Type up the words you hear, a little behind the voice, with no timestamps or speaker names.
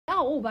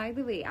Oh, by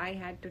the way, I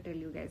had to tell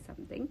you guys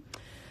something.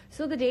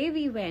 So the day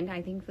we went,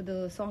 I think for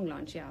the song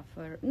launch, yeah,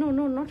 for no,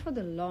 not for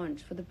the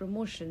launch, for the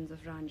promotions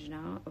of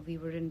Ranjana, we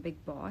were in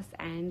Bigg Boss,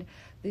 and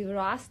we were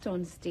asked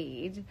on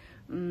stage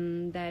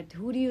that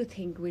who do you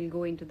think will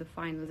go into the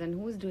finals and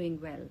who's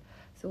doing well.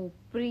 So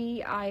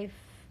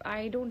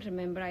I don't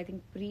remember. I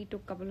think Pri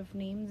took a couple of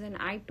names, and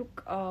I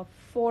took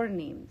 4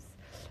 names,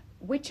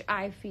 which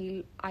I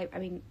feel I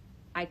mean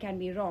I can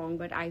be wrong,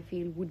 but I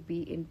feel would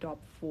be in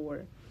top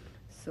 4.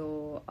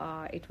 So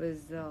it was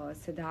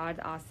Siddharth,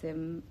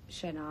 Asim,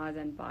 Shanaz,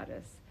 and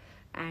Paras.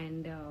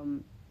 And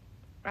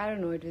I don't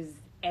know, it was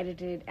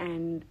edited,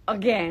 and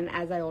again,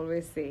 as I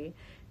always say,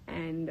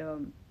 and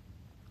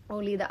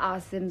only the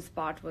Asim's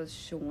part was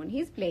shown.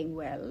 He's playing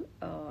well,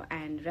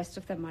 and rest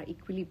of them are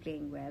equally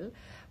playing well.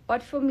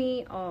 But for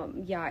me,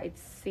 yeah,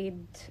 it's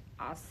Sid,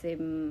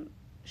 Asim,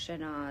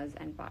 Shanaz,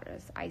 and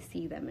Paras. I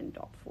see them in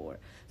top 4.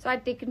 So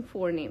I'd taken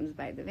 4 names,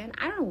 by the way, and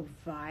I don't know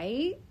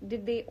why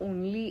did they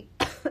only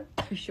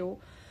show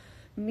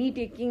me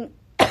taking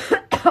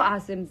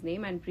Asim's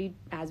name and Preet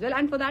as well,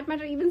 and for that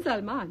matter even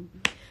Salman.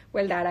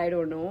 Well, that I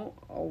don't know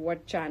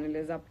what channel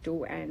is up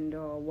to and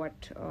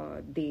what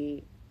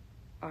they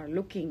are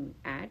looking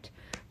at,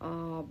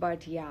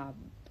 but yeah,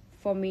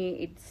 for me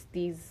it's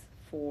these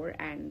 4,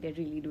 and they're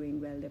really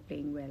doing well. They're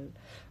playing well.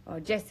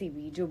 Jessie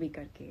B, Jo bhi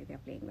karke, they're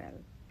playing well.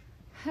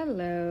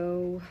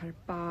 Hello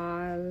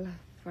Harpal,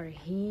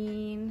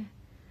 Farheen.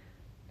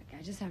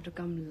 I just have to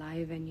come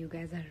live and you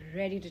guys are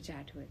ready to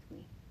chat with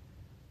me.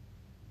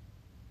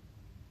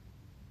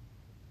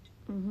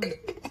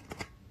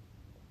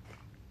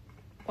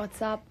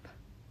 What's up?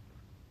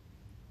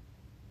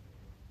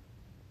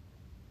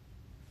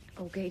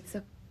 Okay, it's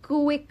a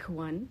quick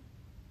one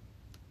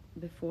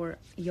before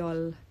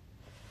y'all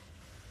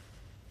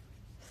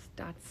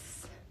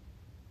starts.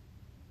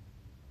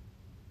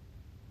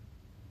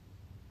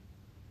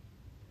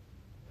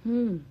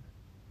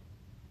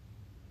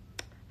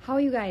 How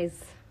are you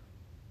guys?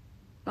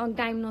 Long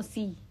time no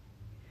see.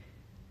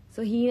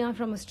 So Hina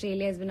from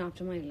Australia has been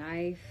after my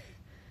life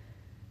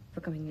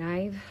for coming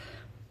live.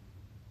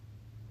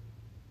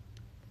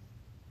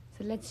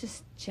 So let's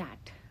just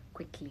chat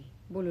quickly.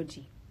 Bolo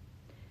ji.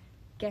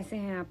 Kaise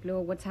hain aap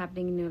log? What's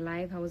happening in your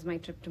life? How was my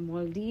trip to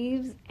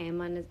Maldives?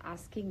 Eman is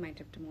asking. My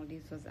trip to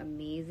Maldives was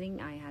amazing.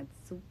 I had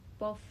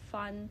super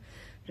fun,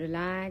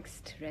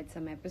 relaxed, read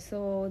some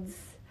episodes,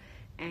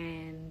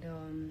 and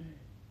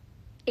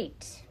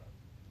ate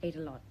a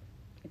lot.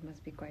 It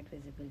must be quite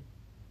visible.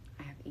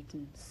 I have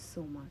eaten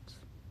so much.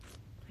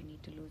 I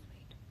need to lose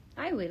weight.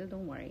 I will,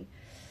 don't worry.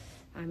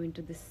 I'm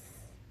into this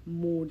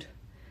mode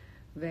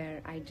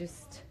where I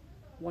just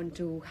want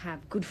to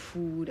have good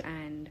food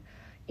and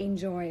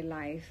enjoy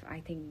life. I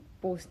think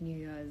post New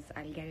Year's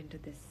I'll get into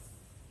this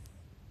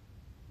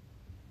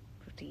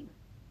routine.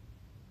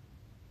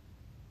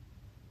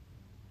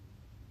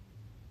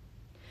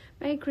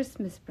 Merry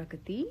Christmas,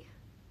 Prakati.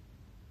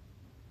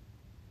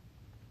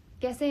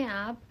 कैसे हैं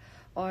आप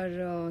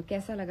और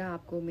कैसा लगा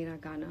आपको मेरा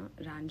गाना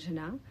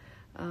Ranjana?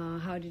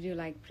 How did you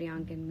like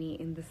Priyank and me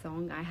in the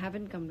song? I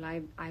haven't come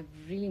live. I've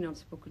really not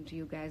spoken to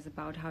you guys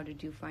about how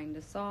did you find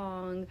the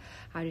song,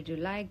 how did you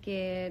like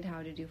it,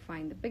 how did you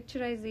find the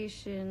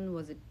picturization,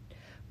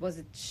 was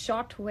it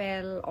shot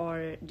well,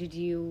 or did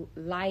you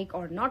like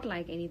or not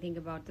like anything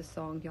about the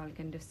song? Y'all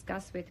can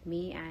discuss with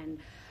me. And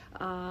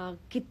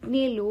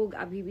कितने लोग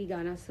अभी भी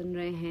गाना सुन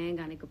रहे हैं,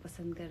 गाने को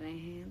पसंद कर रहे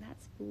हैं?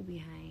 That's Pooh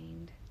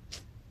behind.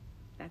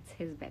 That's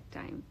his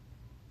bedtime.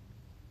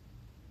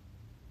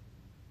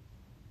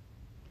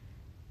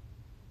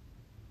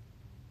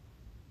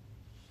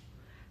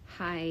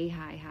 Hi.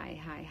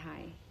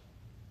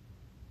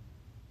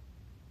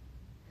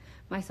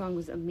 My song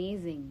was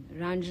amazing.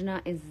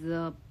 Ranjana is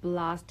a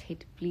blast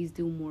hit. Please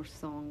do more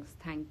songs.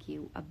 Thank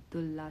you.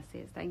 Abdullah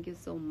says, thank you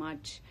so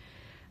much.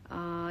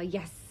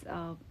 Yes,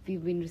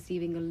 we've been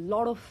receiving a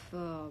lot of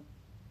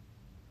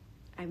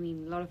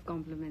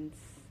compliments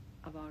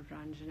about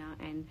Ranjana,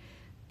 and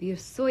we are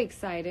so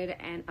excited,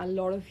 and a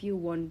lot of you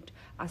want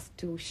us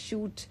to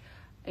shoot.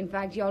 In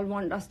fact, y'all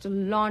want us to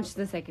launch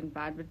the second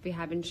part, but we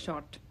haven't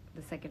shot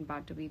the second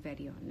part, to be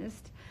very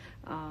honest.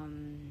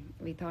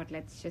 We thought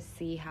let's just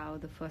see how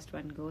the first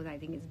one goes. I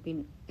think it's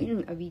been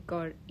a week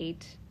or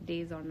 8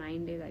 days or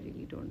 9 days. I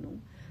really don't know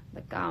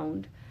the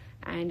count.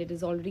 And it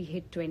has already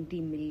hit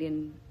 20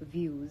 million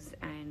views,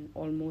 and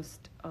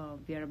almost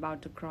we are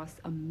about to cross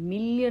 1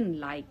 million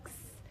likes,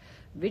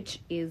 which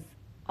is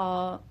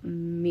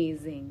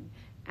amazing.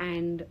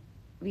 And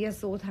we are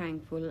so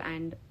thankful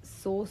and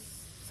so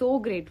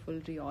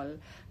grateful to y'all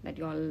that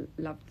y'all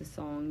loved the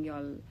song.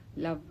 Y'all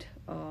loved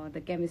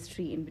the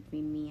chemistry in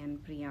between me and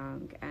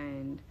Priyank,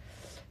 and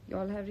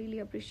y'all have really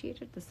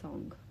appreciated the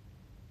song.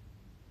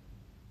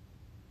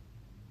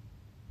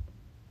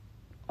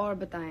 और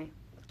बताएं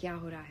क्या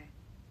हो रहा है?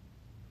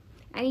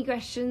 Any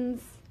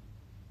questions?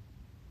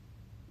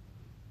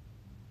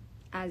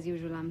 As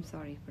usual, I'm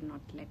sorry for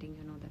not letting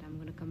you know that I'm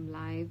gonna come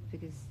live,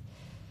 because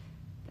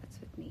that's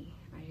with me.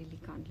 I really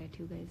can't let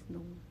you guys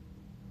know.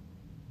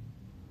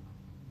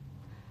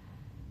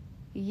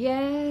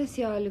 Yes,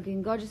 you're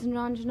looking gorgeous in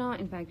Ranjana.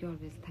 In fact, you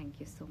always thank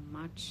you so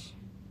much.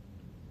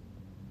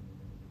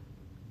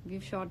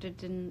 We've shot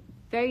it in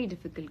very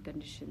difficult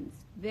conditions,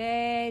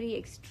 very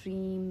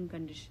extreme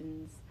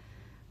conditions.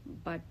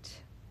 But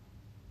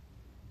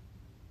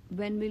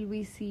when will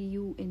we see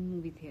you in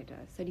movie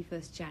theaters?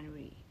 31st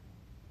January.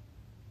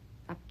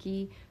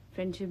 आपकी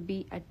friendship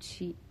भी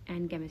अच्छी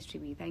and chemistry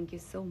भी. Thank you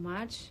so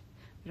much.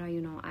 Now you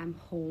know I'm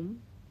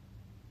home.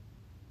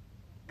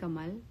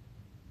 Kamal.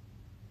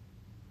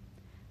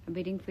 I'm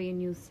waiting for your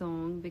new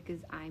song because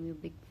I'm your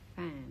big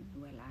fan.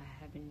 Well, I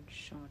haven't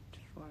shot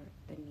for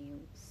the new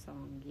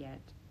song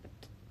yet,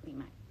 but we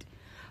might.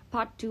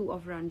 Part 2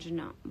 of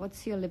Ranjana.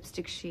 What's your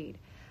lipstick shade?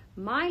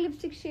 My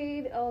lipstick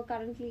shade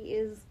currently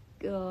is,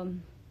 I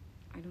don't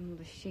know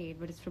the shade,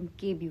 but it's from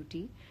K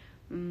Beauty.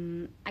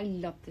 I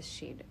love this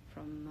shade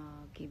from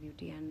K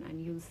Beauty,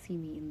 and you'll see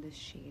me in this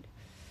shade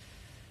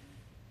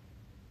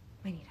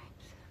many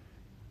times.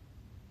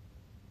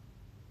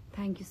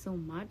 Thank you so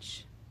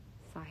much,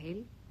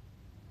 Sahil.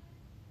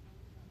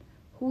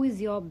 Who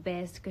is your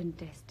best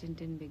contestant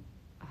in Bigg?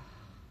 Oh,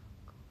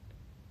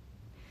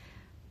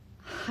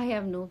 I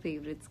have no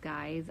favorites,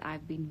 guys.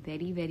 I've been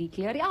very, very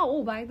clear. Yeah,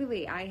 oh, by the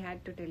way, I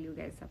had to tell you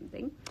guys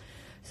something.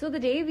 So the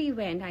day we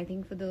went, I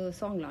think for the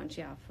song launch,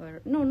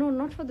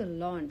 not for the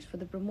launch, for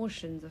the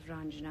promotions of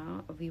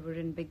Ranjana, we were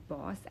in Bigg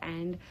Boss,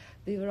 and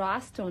we were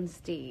asked on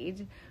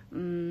stage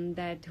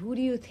that who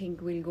do you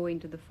think will go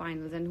into the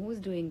finals and who's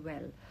doing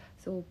well.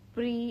 So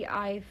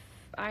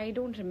I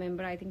don't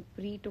remember. I think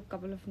Pri took a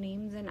couple of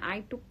names and I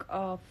took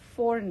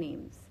 4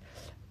 names,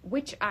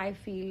 which I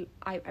feel,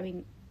 I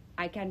mean,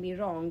 I can be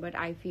wrong, but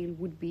I feel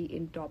would be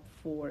in top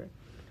 4.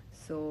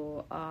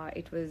 So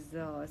it was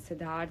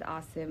Siddharth,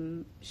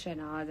 Asim,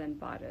 Shahnaz and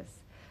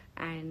Paras.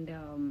 And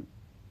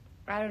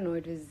I don't know,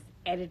 it was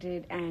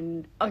edited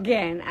and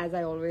again, as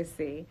I always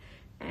say,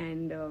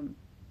 and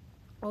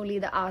only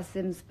the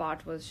Asim's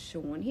part was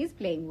shown. He's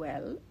playing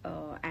well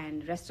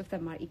and rest of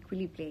them are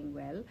equally playing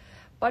well.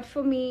 But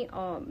for me,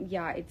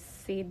 it's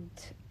Sid,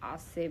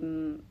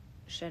 Asim,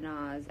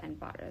 Shahnaz and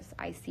Paras.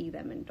 I see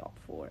them in top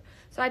 4.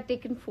 So I'd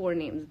taken 4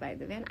 names, by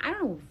the way, and I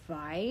don't know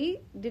why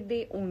did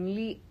they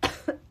only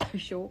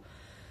show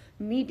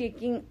me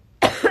taking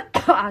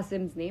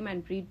Asim's name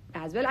and Preet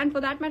as well, and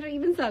for that matter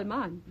even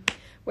Salman.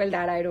 Well,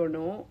 that I don't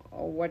know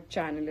what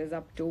channel is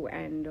up to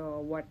and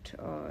what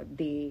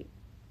they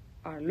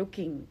are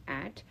looking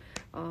at,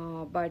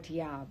 but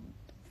yeah,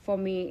 for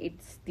me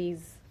it's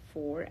these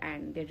 4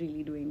 and they're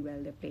really doing well.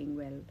 They're playing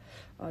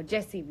well.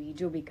 Jesse bhi,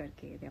 jo bhi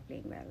karke, they're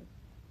playing well.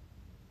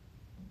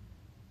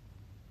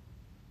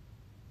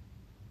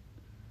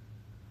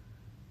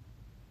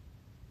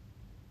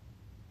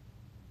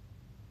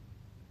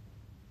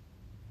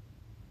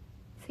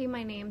 Say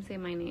my name, say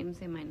my name,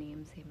 say my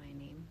name, say my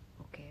name.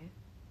 Okay.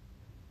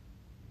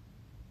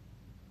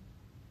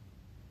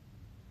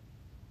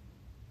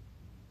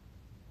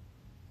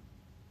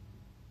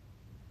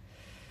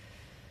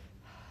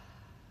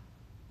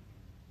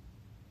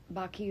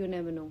 बाकी you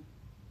never know.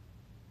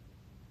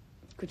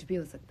 कुछ भी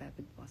हो सकता है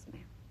Bigg Boss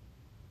में.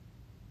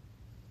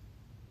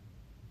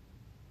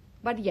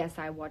 But yes,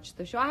 I watched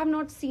the show. I have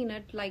not seen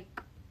it.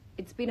 Like,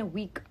 it's been a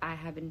week. I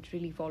haven't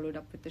really followed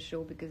up with the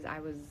show because I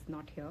was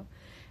not here.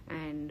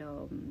 And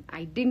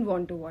I didn't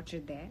want to watch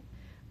it there.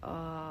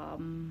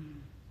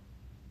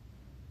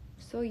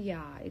 So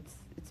yeah,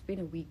 it's been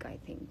a week, I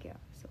think. Yeah,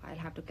 so I'll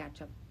have to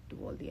catch up to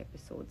all the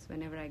episodes.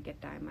 Whenever I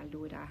get time, I'll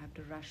do it. I have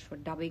to rush for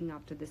dubbing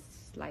after this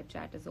live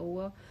chat is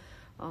over.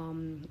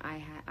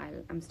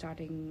 I'm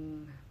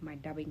starting my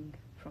dubbing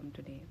from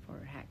today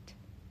for Hacked.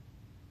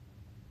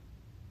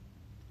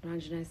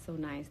 Ranjana is so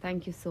nice.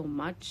 Thank you so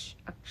much,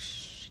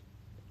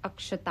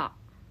 Akshata.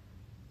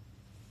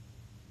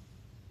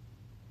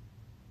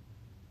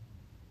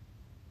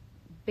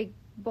 Bigg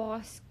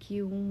Boss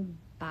क्यों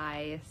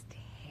biased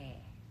है?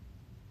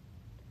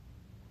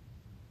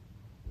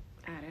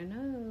 I don't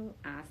know.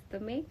 Ask the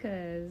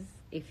makers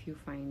if you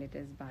find it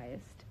as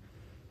biased.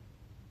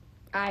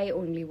 I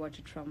only watch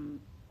it from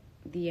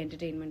the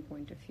entertainment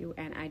point of view,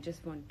 and I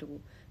just want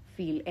to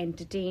feel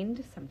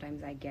entertained.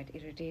 Sometimes I get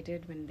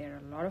irritated when there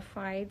are a lot of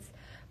fights,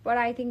 but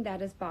I think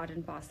that is part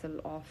and parcel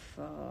of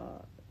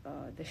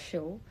the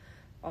show,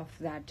 of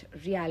that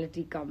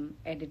reality come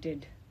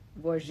edited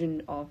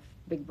version of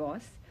Bigg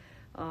Boss.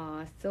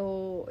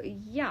 So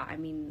yeah, I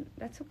mean,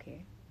 that's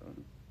okay.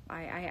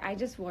 I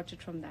just watch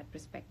it from that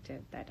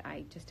perspective, that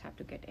I just have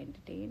to get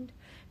entertained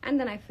and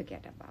then I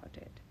forget about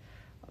it.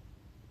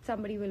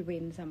 Somebody will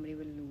win, somebody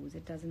will lose.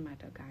 It doesn't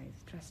matter,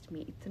 guys. Trust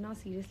me. इतना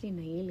seriously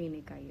नहीं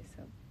लेने का ये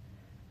सब.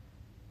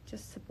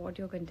 Just support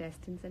your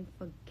contestants and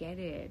forget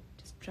it.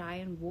 Just try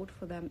and vote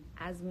for them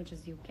as much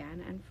as you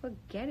can and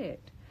forget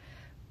it.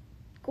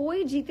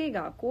 कोई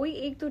जीतेगा, कोई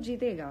एक तो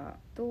जीतेगा.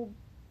 तो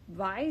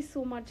why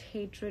so much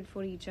hatred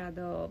for each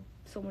other,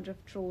 so much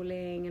of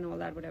trolling and all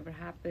that, whatever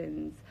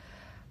happens?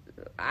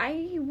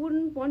 I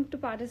wouldn't want to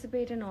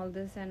participate in all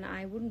this, and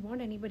I wouldn't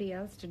want anybody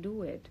else to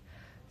do it.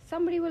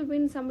 Somebody will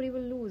win, somebody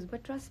will lose,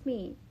 but trust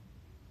me,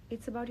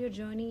 it's about your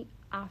journey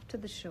after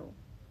the show.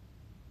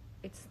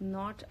 It's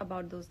not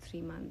about those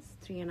 3 months,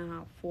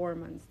 3.5, 4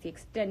 months, the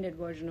extended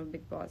version of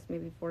Bigg Boss,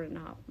 maybe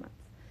 4.5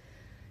 months.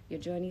 Your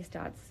journey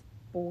starts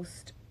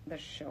post the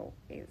show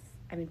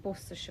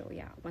post the show,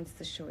 yeah, once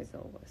the show is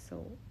over.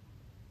 So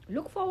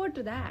look forward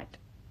to that.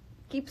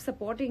 Keep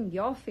supporting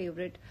your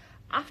favorite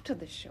after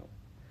the show.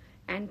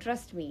 And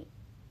trust me,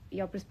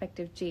 your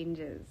perspective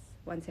changes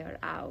once you're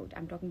out.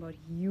 I'm talking about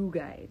you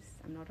guys.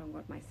 I'm not talking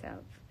about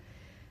myself.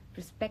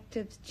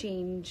 Perspectives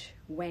change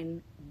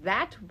when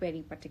that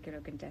very particular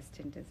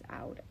contestant is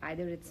out.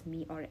 Either it's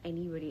me or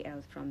anybody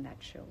else from that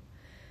show.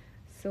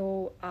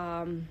 So,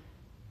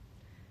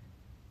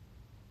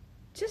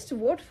 just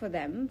vote for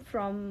them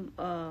from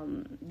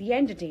the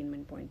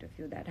entertainment point of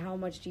view. That how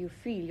much do you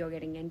feel you're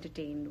getting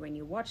entertained when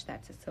you watch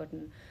that a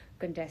certain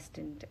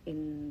contestant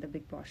in the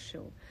Bigg Boss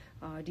show?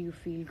 Do you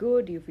feel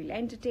good? Do you feel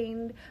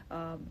entertained?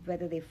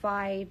 Whether they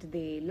fight,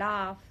 they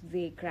laugh,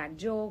 they crack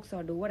jokes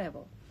or do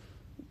whatever.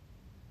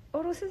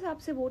 और उस हिसाब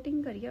से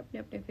voting करिए अपने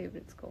अपने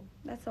favourites को.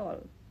 That's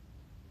all.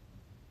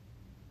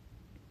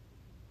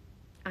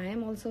 I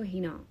am also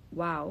Hina.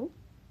 Wow.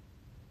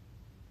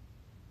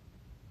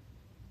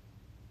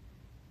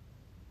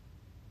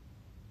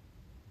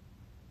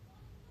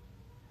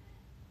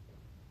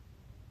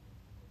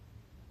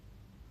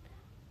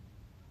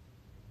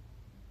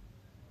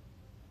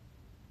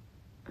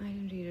 I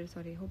didn't read it,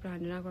 sorry. Hope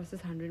Ranjana crosses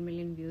 100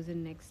 million views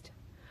in next.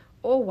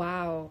 Oh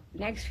wow.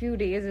 Next few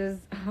days is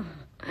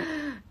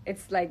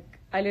it's like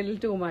a little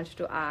too much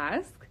to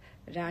ask.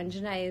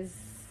 Ranjana is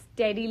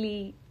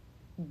steadily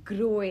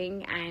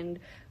growing and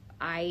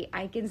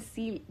I can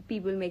see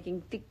people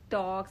making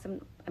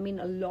TikToks. I mean,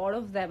 a lot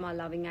of them are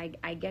loving.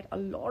 I get a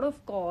lot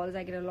of calls.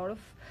 I get a lot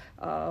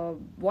of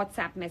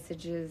WhatsApp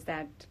messages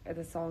that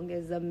the song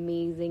is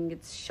amazing.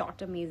 It's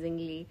shot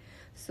amazingly.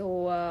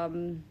 So,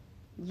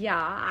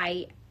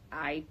 yeah,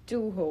 I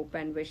too hope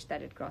and wish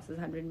that it crosses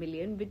 100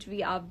 million, which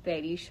we are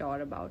very sure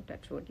about.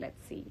 That's what.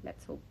 Let's see.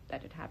 Let's hope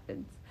that it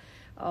happens.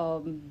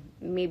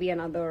 Maybe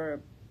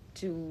another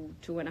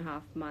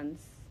 2.5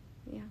 months.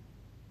 Yeah.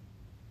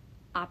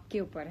 आपके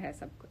ऊपर है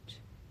सब कुछ.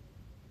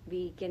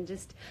 We can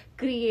just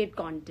create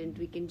content.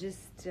 We can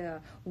just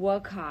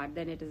work hard.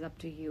 Then it is up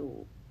to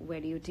you.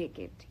 Where do you take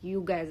it?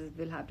 You guys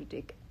will have to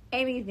take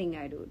anything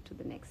I do to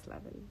the next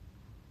level.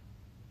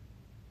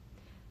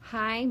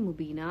 Hi,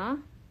 Mubina.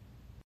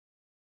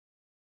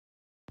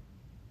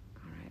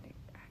 Alright,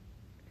 I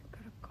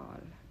got a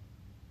call.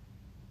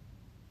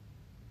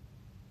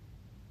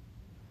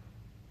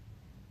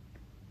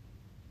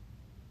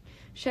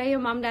 Share your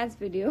mom dad's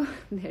video.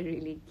 They're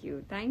really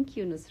cute. Thank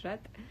you, Nusrat.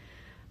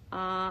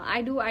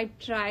 I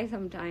try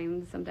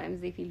sometimes. Sometimes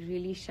they feel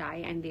really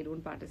shy and they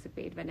don't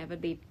participate. Whenever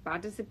they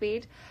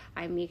participate,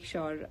 I make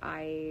sure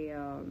I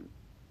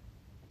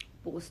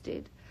post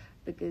it,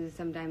 because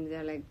sometimes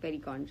they're like very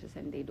conscious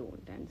and they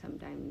don't. And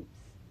sometimes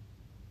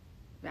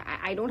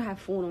I don't have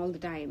phone all the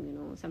time, you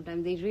know.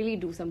 Sometimes they really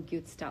do some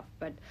cute stuff,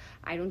 but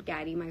I don't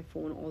carry my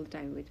phone all the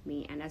time with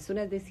me. And as soon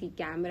as they see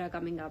camera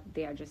coming up,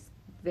 they are just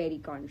very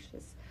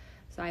conscious.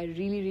 So I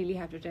really, really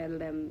have to tell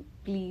them,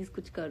 please,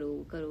 kuch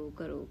karo, karo,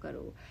 karo,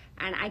 karo.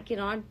 And I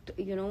cannot,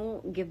 you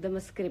know, give them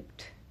a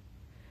script.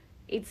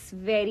 It's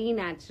very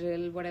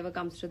natural. Whatever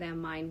comes to their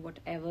mind,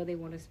 whatever they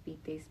want to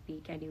speak, they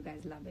speak, and you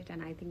guys love it.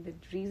 And I think the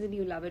reason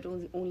you love it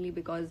is only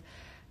because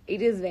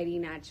it is very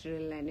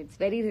natural and it's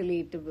very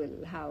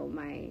relatable how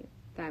my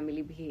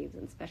family behaves,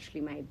 and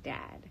especially my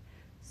dad.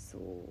 So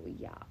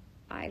yeah,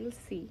 I'll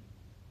see.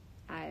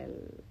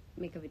 I'll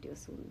make a video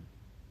soon.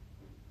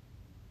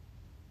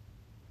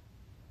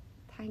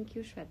 Thank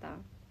you, Shweta.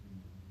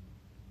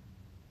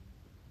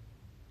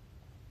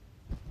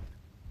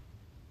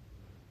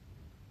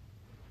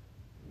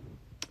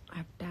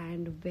 I've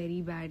tanned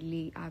very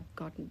badly. I've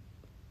gotten,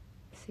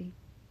 see,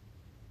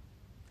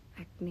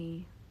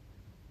 acne.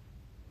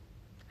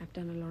 I've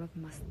done a lot of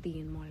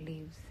masti in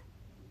Maldives.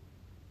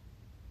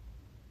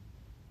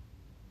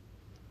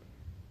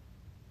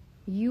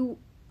 You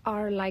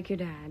are like your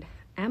dad.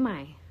 Am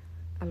I?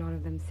 A lot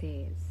of them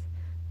says.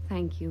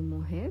 Thank you,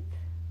 Mohit.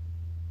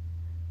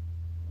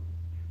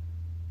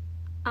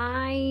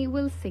 I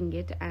will sing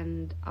it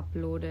and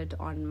upload it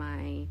on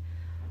my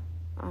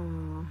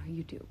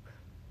YouTube.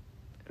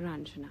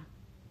 Ranjana.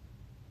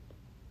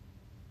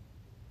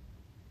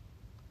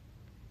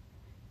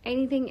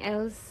 Anything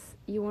else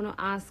you want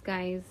to ask,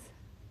 guys?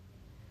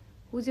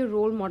 Who's your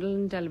role model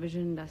in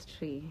television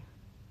industry?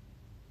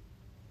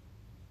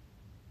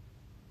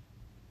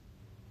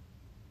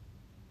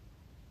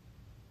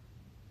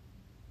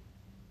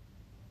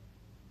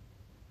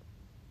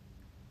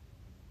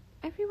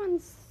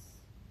 Everyone's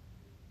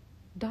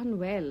done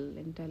well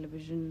in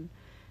television.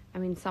 I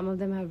mean, some of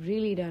them have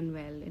really done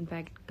well. In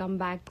fact, come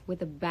back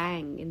with a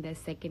bang in their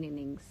second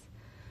innings.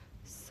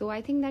 So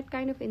I think that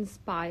kind of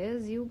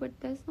inspires you, but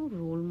there's no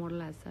role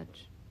model as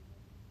such.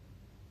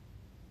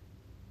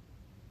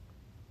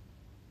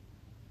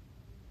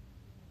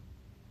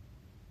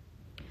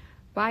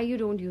 Why you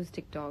don't use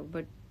TikTok?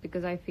 But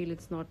because I feel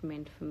it's not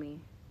meant for me.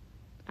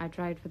 I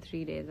tried for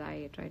 3 days.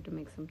 I tried to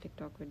make some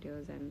TikTok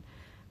videos and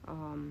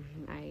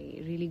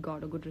I really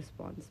got a good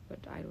response, but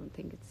I don't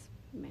think it's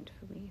meant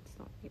for me. It's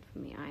not made for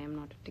me. I am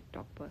not a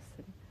TikTok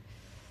person.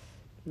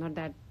 Not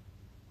that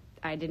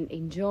I didn't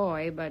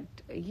enjoy, but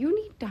you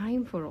need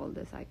time for all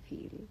this, I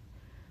feel.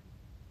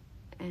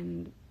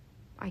 And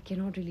I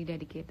cannot really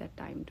dedicate that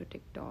time to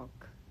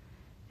TikTok.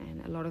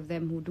 And a lot of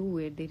them who do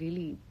it, they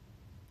really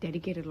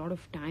dedicate a lot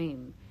of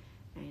time.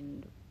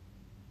 And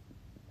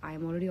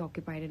I'm already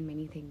occupied in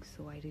many things,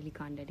 so I really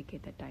can't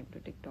dedicate that time to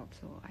TikTok.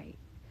 So I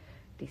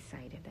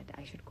decided that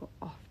I should go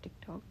off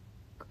TikTok.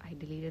 I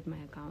deleted my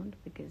account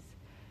because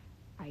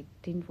I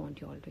didn't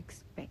want you all to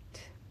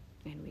expect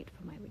and wait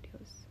for my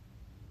videos.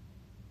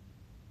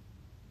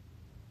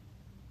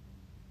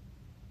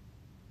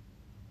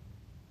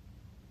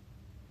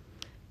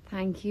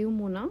 Thank you,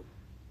 Mona.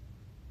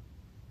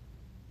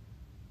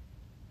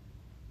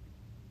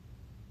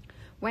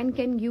 When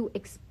can you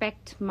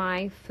expect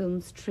my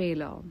film's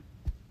trailer?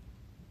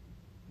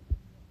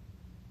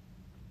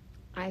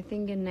 I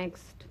think in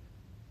next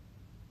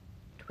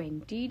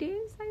 20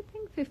 days, I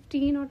think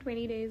 15 or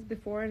 20 days.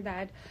 Before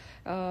that,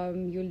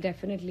 you'll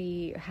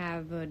definitely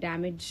have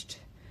damaged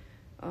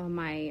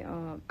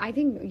I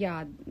think,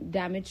 yeah,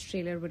 damaged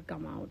trailer would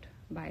come out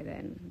by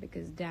then,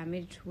 because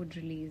damage 2 would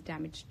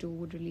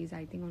release,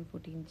 I think, on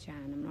 14th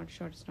Jan. I'm not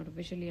sure, it's not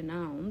officially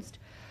announced,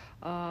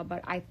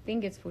 but I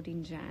think it's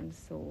 14th Jan,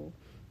 so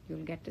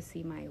you'll get to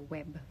see my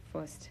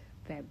first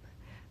web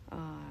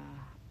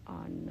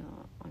on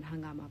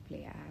Hungama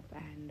Play app,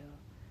 and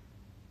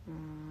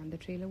the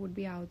trailer would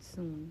be out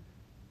soon,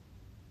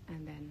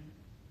 and then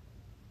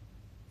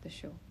the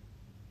show.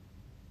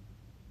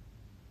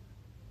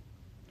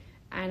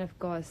 And of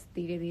course,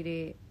 Dheere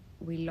Dheere,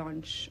 we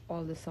launch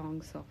all the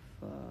songs of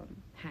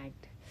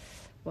Hacked.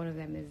 One of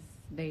them is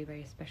very,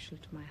 very special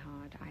to my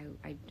heart.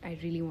 I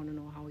really want to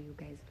know how you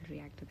guys will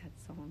react to that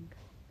song,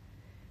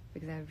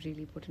 because I've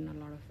really put in a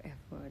lot of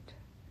effort,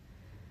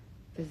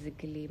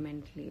 physically,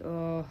 mentally.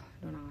 Oh,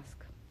 don't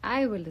ask.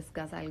 I will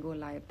discuss. I'll go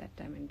live that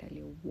time and tell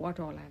you what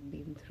all I've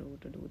been through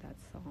to do that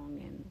song,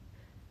 and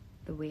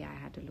the way I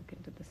had to look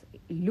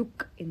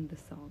in the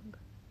song.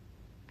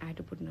 I had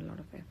to put in a lot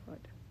of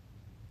effort.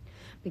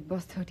 Bigg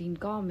Boss 13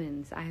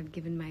 comments. I have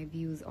given my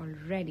views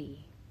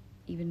already.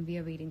 Even we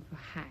are waiting for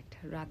Hacked.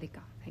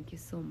 Radhika, thank you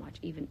so much.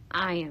 Even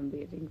I am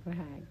waiting for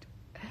Hacked.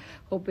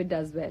 Hope it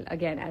does well.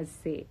 Again, as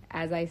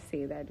I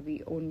say that,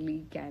 we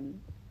only can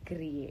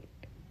create.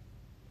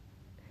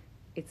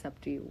 It's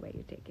up to you where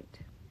you take it.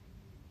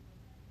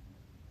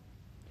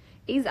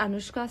 Is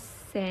Anushka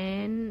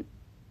Sen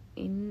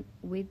in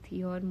with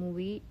your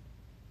movie?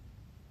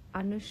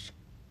 Anushka,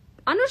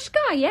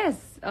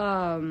 yes.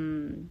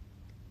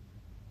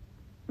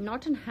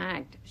 Not in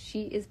Hacked.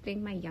 She is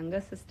playing my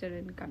younger sister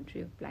in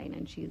Country of Blind,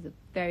 and she is a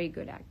very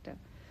good actor.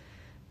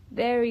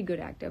 Very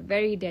good actor.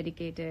 Very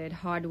dedicated,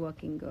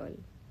 hard-working girl.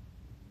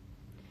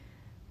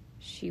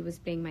 She was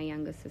playing my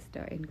younger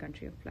sister in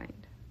Country of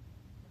Blind.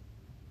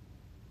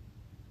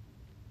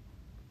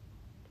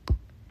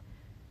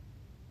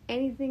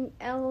 Anything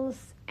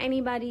else?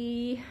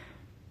 Anybody?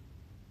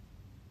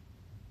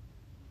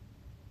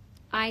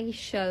 I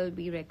shall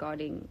be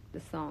recording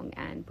the song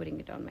and putting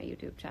it on my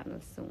YouTube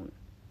channel soon.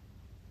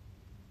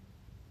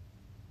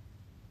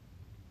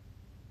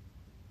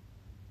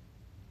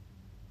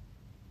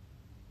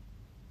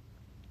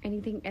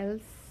 Anything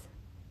else?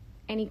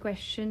 Any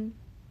question?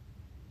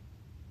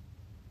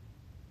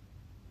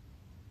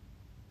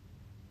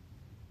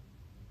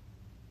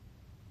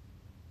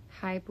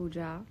 Hi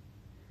Pooja.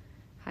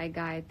 Hi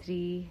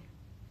Gayatri.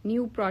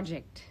 New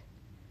project.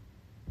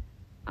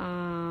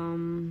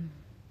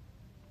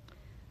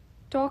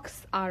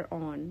 Talks are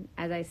on.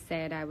 As I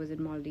said, I was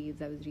in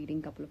Maldives. I was reading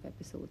a couple of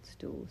episodes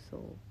too.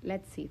 So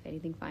let's see if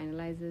anything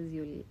finalizes.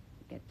 You'll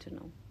get to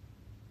know.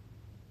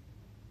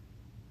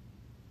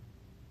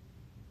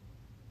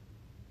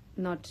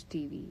 Not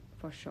TV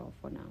for sure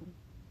for now.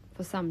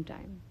 For some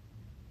time.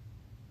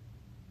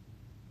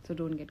 So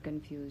don't get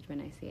confused when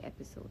I say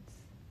episodes.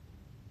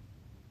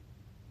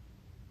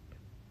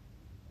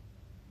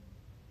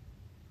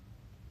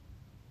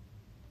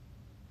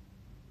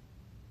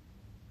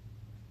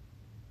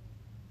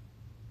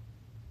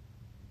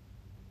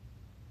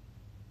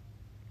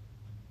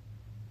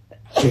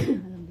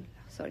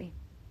 Sorry.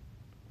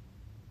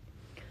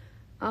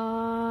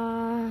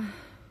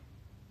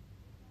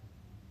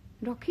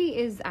 Rocky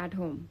is at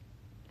home,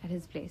 at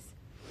his place.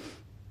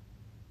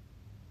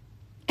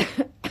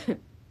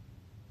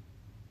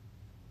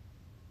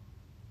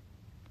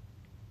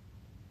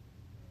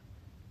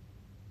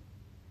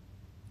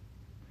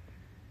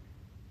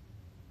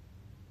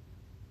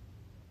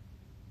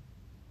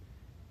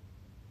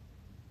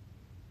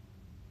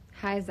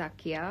 Hi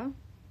Zakia.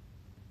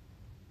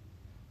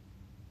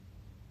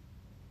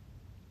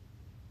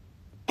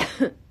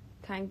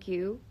 Thank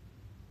you.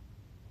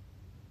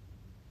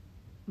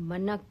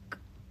 Manak,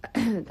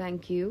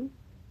 thank you.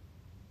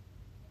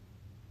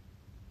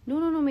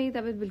 No, मेरी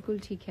तबीयत बिल्कुल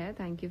ठीक है.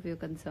 Thank you for your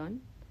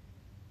concern.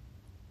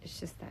 It's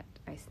just that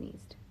I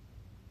sneezed.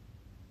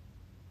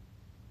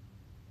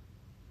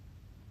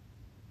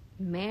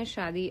 मैं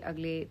शादी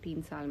अगले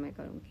 3 साल में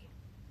करूंगी.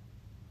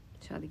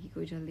 शादी की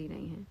कोई जल्दी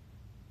नहीं है.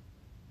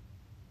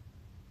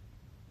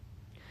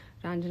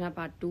 रांझना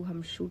पार्ट 2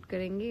 हम शूट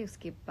करेंगे,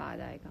 उसके बाद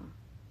आएगा.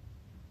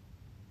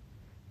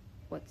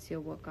 What's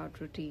your workout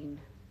routine?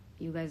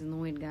 You guys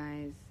know it,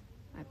 guys.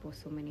 I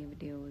post so many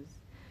videos.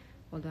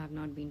 Although I've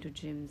not been to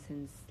gym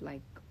since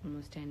like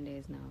almost 10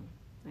 days now.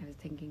 I was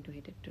thinking to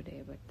hit it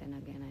today, but then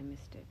again I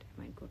missed it.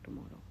 I might go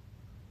tomorrow.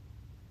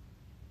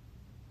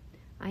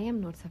 I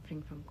am not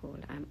suffering from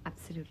cold. I'm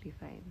absolutely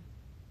fine.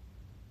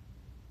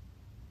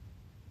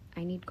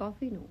 I need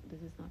coffee? No,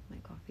 this is not my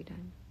coffee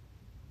time.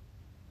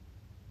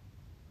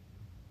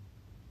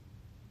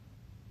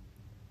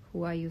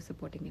 Who are you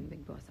supporting in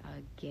Bigg Boss?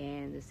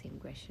 Again, the same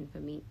question for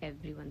me.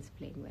 Everyone's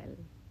playing well.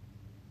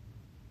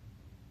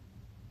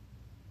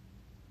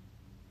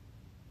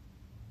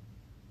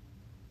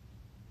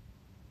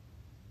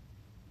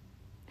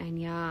 And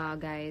yeah,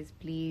 guys,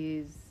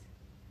 please.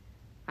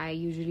 I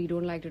usually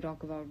don't like to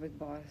talk about Bigg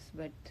Boss,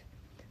 but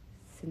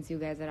since you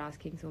guys are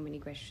asking so many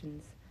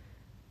questions,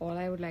 all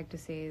I would like to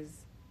say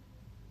is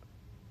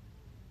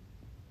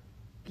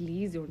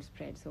please don't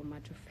spread so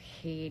much of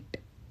hate.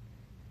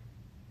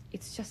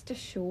 It's just a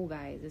show,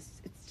 guys.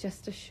 It's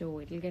just a show.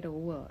 It'll get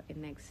over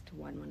in next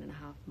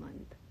 1.5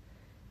 month.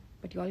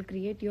 But you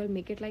all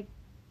make it like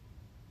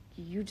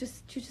you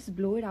just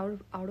blow it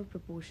out of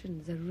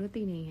proportion. ज़रूरत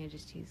ही नहीं है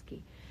जिस चीज़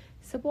की.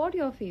 Support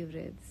your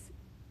favorites.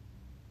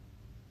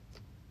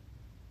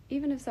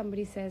 Even if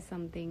somebody says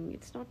something,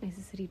 it's not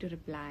necessary to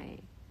reply.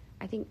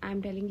 I think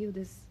I'm telling you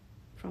this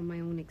from my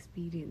own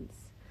experience.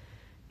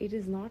 It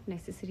is not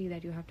necessary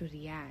that you have to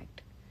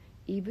react.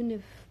 Even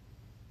if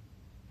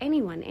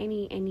anyone,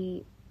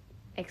 any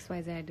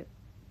XYZ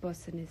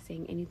person is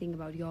saying anything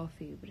about your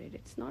favorite,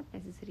 it's not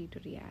necessary to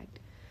react.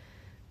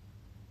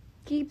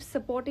 Keep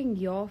supporting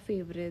your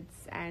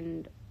favorites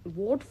and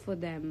vote for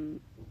them.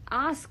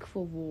 Ask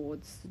for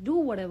votes. Do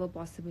whatever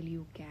possible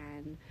you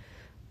can.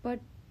 But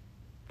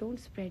don't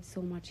spread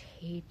so much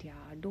hate,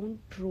 yeah. Don't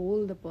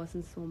troll the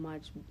person so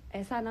much.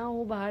 ऐसा ना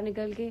हो बाहर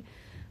निकल के.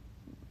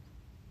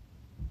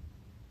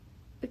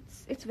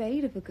 It's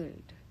very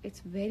difficult.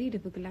 It's very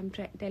difficult. I'm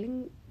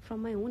telling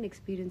from my own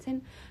experience,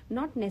 and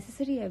not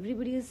necessarily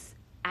everybody is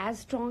as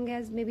strong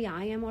as maybe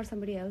I am or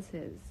somebody else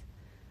is.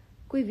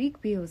 कोई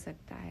weak भी हो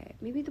सकता है.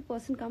 Maybe the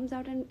person comes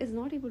out and is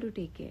not able to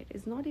take it.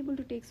 Is not able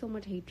to take so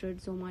much hatred,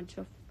 so much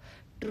of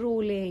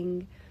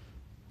trolling.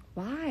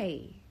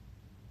 Why?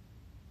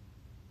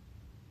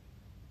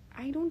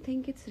 I don't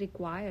think it's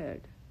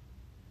required.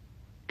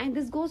 And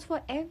this goes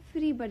for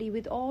everybody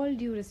with all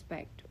due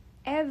respect.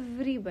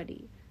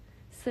 Everybody.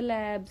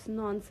 Celebs,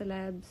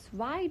 non-celebs.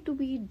 Why to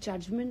be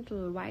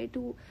judgmental? Why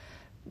to,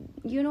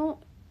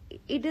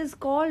 it is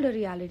called a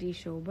reality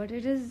show, but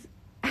it is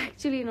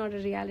actually not a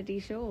reality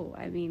show.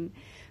 I mean,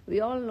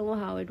 we all know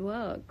how it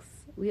works.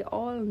 We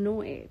all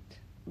know it.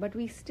 But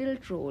we still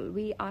troll.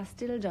 We are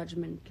still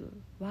judgmental.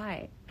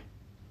 Why?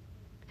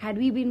 Had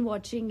we been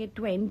watching it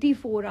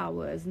 24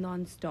 hours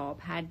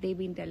non-stop, had they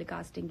been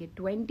telecasting it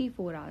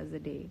 24 hours a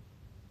day,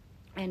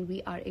 and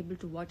we are able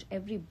to watch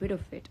every bit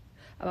of it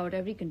about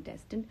every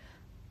contestant,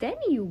 then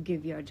you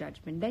give your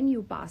judgment, then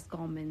you pass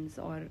comments,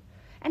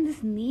 and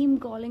this name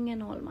calling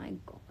and all, my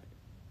God.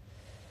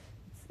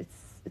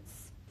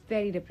 It's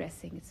very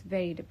depressing. It's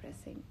very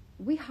depressing.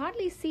 We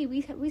hardly see,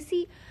 we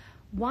see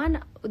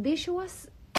one, they show us